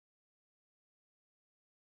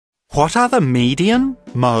What are the median,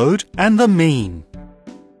 mode, and the mean?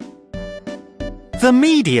 The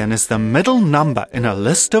median is the middle number in a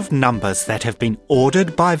list of numbers that have been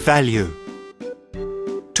ordered by value.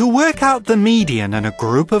 To work out the median in a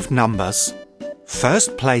group of numbers,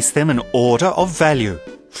 first place them in order of value,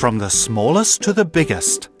 from the smallest to the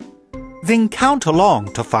biggest. Then count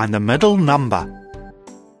along to find the middle number.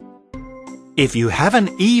 If you have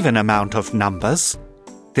an even amount of numbers,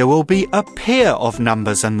 there will be a pair of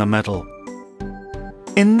numbers in the middle.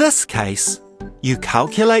 In this case, you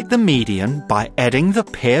calculate the median by adding the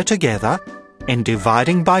pair together and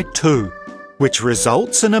dividing by 2, which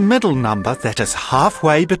results in a middle number that is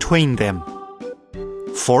halfway between them.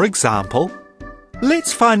 For example,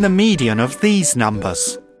 let's find the median of these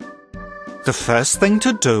numbers. The first thing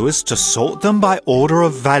to do is to sort them by order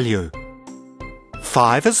of value.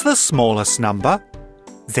 5 is the smallest number,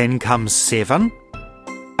 then comes 7,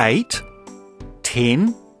 8,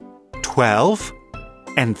 10, 12,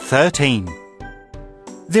 and 13.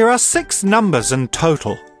 There are 6 numbers in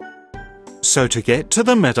total. So to get to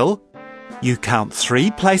the middle, you count 3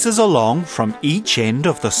 places along from each end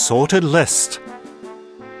of the sorted list.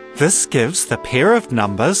 This gives the pair of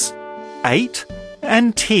numbers 8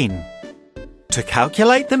 and 10. To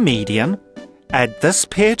calculate the median, add this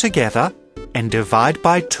pair together and divide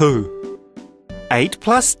by 2. 8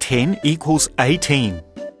 plus 10 equals 18,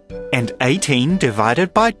 and 18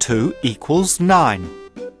 divided by 2 equals 9,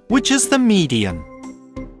 which is the median.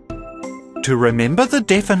 To remember the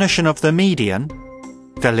definition of the median,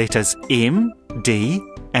 the letters M, D,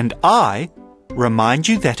 and I remind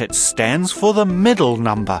you that it stands for the middle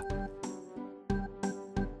number.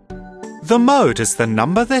 The mode is the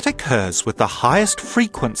number that occurs with the highest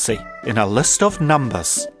frequency in a list of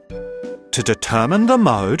numbers. To determine the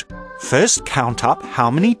mode, first count up how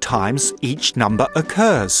many times each number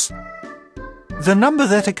occurs. The number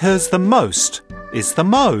that occurs the most is the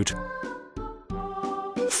mode.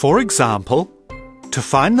 For example, to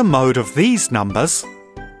find the mode of these numbers,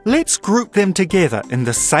 let's group them together in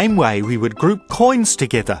the same way we would group coins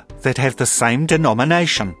together that have the same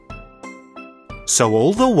denomination. So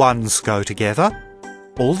all the 1s go together,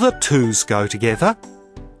 all the 2s go together,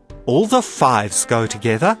 all the 5s go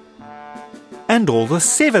together, and all the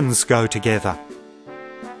 7s go together.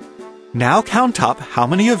 Now count up how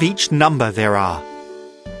many of each number there are.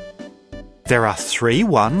 There are 3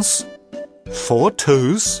 1s, 4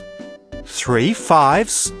 2s, 3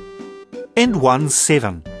 5s, and 1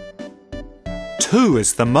 7. 2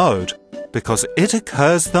 is the mode because it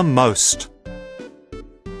occurs the most.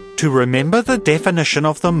 To remember the definition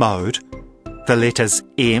of the mode, the letters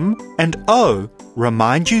M and O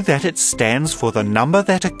remind you that it stands for the number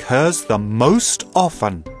that occurs the most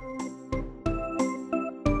often.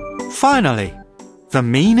 Finally, the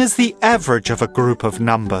mean is the average of a group of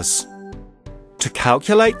numbers. To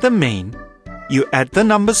calculate the mean, you add the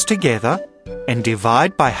numbers together and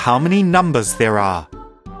divide by how many numbers there are.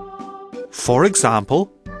 For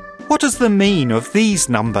example, what is the mean of these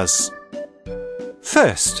numbers?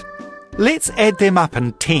 First, let's add them up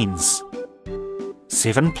in tens.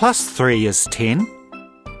 7 plus 3 is 10,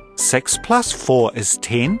 6 plus 4 is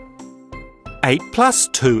 10, 8 plus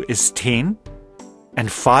 2 is 10, and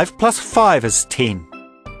 5 plus 5 is 10.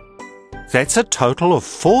 That's a total of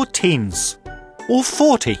 4 tens, or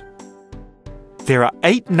 40. There are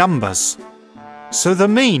 8 numbers, so the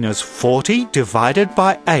mean is 40 divided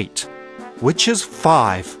by 8, which is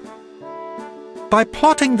 5. By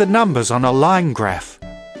plotting the numbers on a line graph,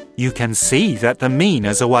 you can see that the mean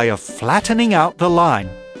is a way of flattening out the line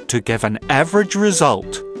to give an average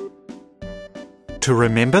result. To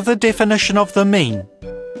remember the definition of the mean,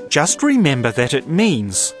 just remember that it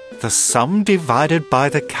means the sum divided by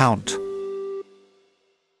the count.